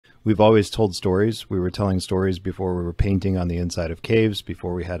we've always told stories. We were telling stories before we were painting on the inside of caves,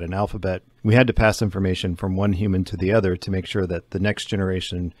 before we had an alphabet. We had to pass information from one human to the other to make sure that the next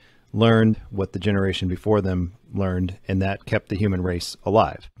generation learned what the generation before them learned, and that kept the human race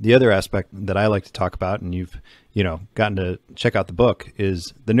alive. The other aspect that I like to talk about, and you've, gotten to check out the book,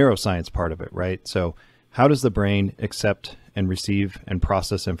 is the neuroscience part of it, right? So how does the brain accept and receive and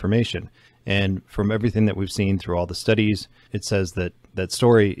process information? And from everything that we've seen through all the studies, it says that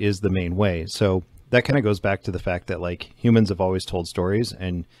story is the main way. So that kind of goes back to the fact that like humans have always told stories,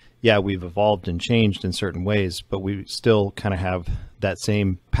 and yeah, we've evolved and changed in certain ways, but we still kind of have that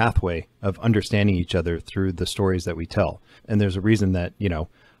same pathway of understanding each other through the stories that we tell. And there's a reason that,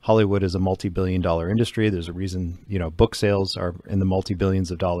 Hollywood is a multi-billion-dollar industry. There's a reason, book sales are in the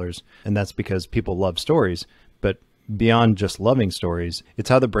multi-billions of dollars. And that's because people love stories. But beyond just loving stories, it's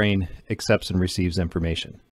how the brain accepts and receives information.